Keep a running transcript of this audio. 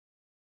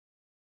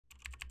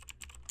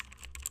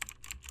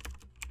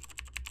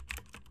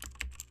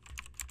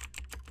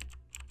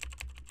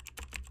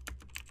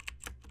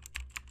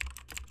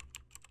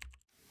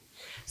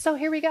So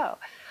here we go.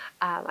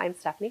 I'm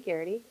Stephanie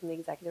Garrity. I'm the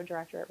Executive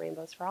Director at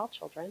Rainbows for All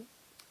Children.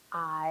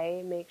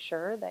 I make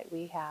sure that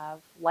we have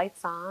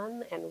lights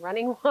on and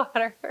running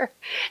water,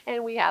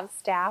 and we have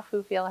staff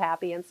who feel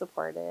happy and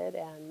supported,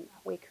 and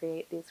we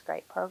create these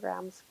great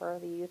programs for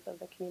the youth of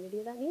the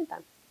community that need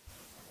them.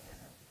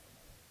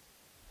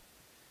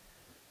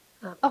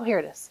 Oh, here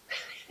it is.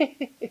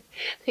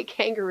 The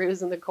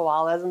kangaroos and the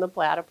koalas and the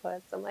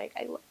platypus. I'm like,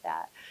 I love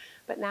that.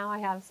 But now I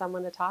have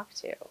someone to talk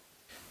to.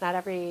 Not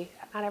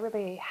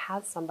everybody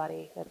has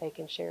somebody that they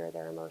can share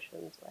their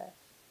emotions with.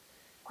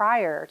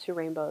 Prior to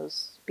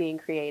Rainbows being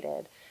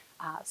created,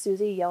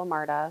 Susie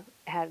Yell-Marta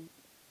had,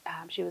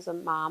 she was a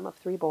mom of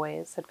 3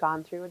 boys, had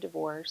gone through a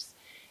divorce,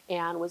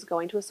 and was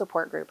going to a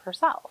support group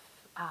herself.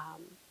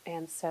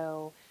 And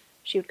so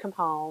she would come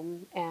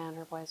home, and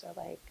her boys are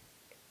like,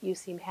 "You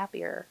seem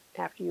happier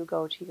after you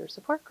go to your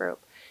support group.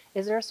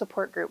 Is there a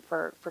support group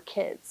for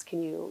kids?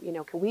 Can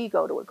we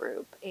go to a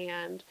group?"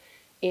 And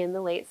in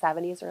the late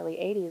 70s, early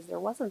 80s, there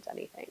wasn't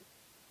anything.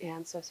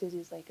 And so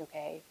Susie's like,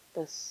 okay,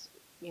 this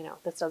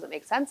doesn't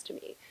make sense to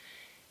me.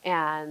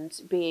 And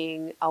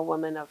being a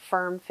woman of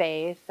firm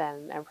faith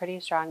and pretty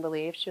strong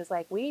belief, she was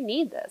like, we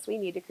need this. We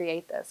need to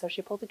create this. So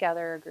she pulled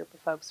together a group of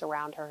folks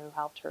around her who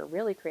helped her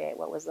really create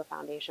what was the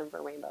foundation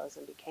for Rainbows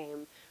and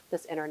became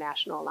this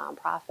international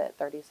nonprofit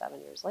 37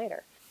 years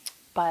later.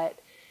 But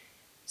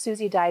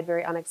Susie died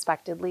very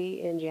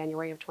unexpectedly in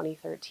January of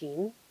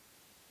 2013.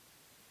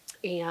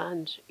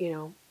 And,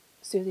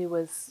 Susie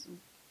was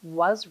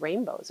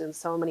Rainbows in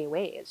so many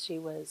ways. She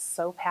was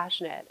so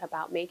passionate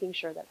about making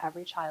sure that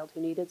every child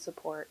who needed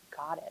support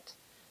got it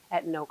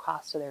at no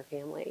cost to their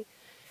family.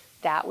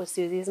 That was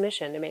Susie's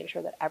mission, to make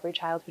sure that every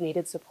child who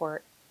needed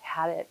support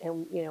had it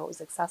and, it was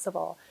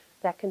accessible.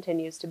 That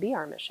continues to be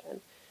our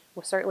mission.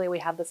 Well, certainly we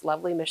have this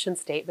lovely mission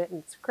statement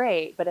and it's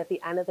great, but at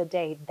the end of the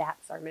day,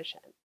 that's our mission.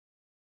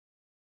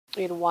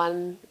 We had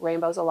one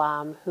Rainbows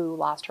alum who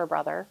lost her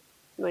brother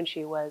when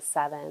she was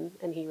 7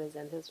 and he was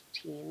in his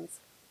teens.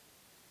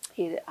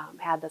 He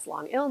had this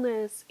long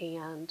illness,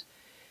 and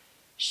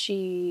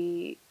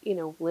she,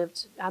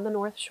 lived on the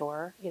North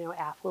Shore,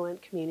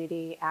 affluent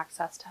community,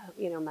 access to,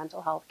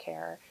 mental health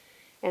care.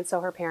 And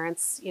so her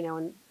parents,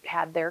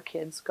 had their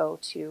kids go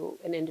to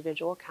an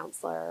individual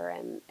counselor.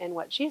 And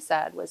what she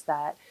said was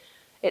that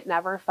it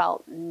never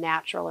felt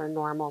natural or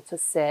normal to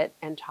sit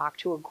and talk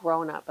to a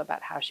grown-up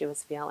about how she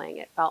was feeling.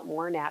 It felt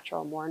more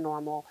natural, more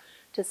normal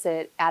to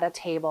sit at a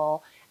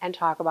table and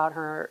talk about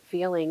her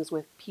feelings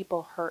with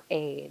people her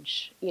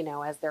age,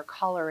 as they're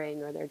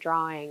coloring or they're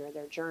drawing or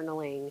they're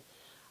journaling.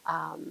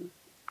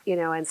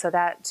 And so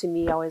that to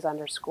me always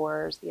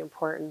underscores the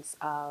importance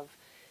of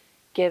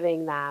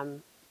giving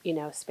them,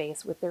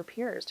 space with their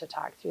peers to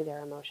talk through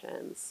their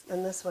emotions.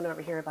 And this one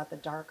over here about the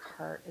dark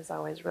heart is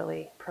always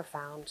really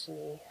profound to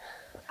me.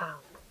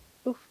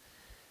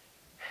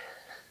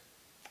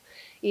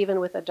 Even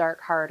with a dark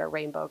heart, a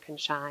rainbow can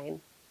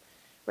shine.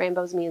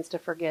 Rainbows means to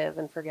forgive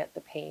and forget the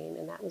pain,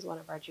 and that was one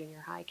of our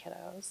junior high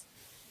kiddos.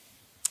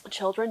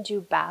 Children do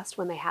best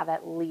when they have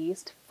at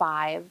least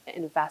 5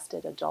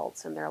 invested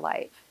adults in their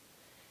life.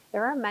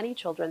 There are many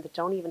children that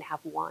don't even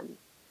have one.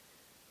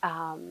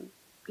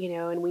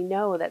 And we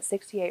know that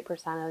 68%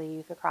 of the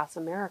youth across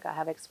America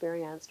have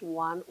experienced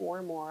one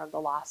or more of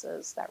the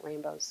losses that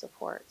Rainbows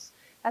supports.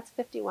 That's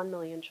 51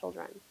 million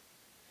children.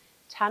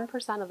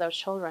 10% of those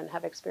children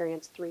have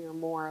experienced 3 or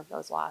more of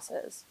those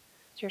losses.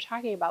 So you're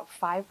talking about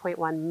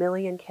 5.1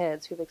 million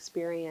kids who've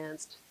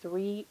experienced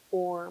 3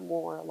 or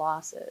more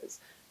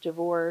losses: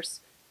 divorce,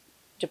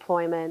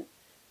 deployment,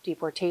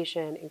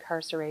 deportation,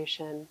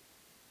 incarceration,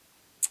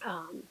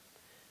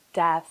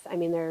 death. I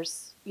mean,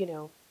 there's,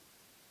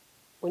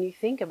 when you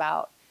think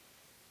about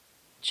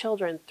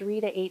children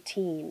 3 to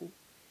 18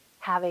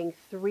 having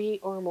 3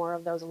 or more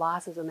of those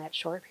losses in that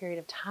short period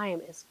of time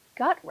is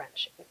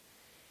gut-wrenching.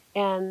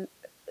 And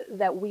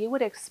that we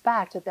would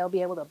expect that they'll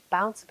be able to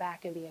bounce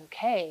back and be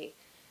okay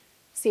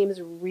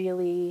seems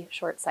really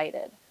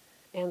short-sighted.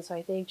 And so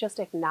I think just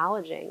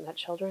acknowledging that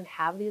children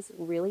have these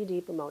really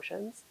deep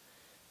emotions,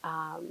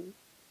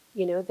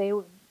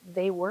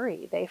 they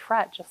worry, they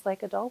fret just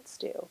like adults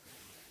do.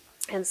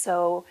 And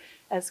so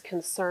as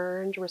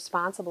concerned,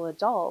 responsible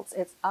adults,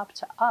 it's up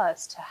to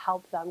us to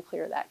help them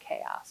clear that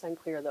chaos and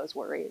clear those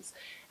worries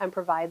and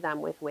provide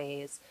them with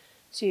ways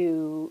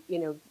to,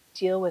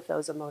 deal with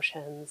those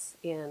emotions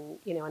in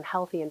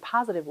healthy and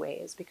positive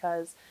ways,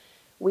 because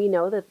we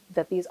know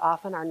that these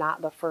often are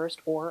not the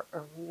first or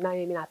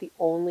maybe not the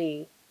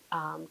only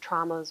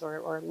traumas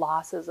or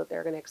losses that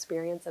they're going to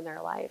experience in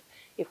their life.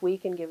 If we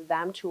can give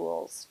them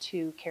tools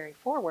to carry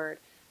forward,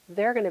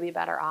 they're going to be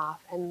better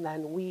off, and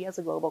then we as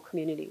a global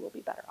community will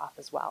be better off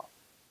as well.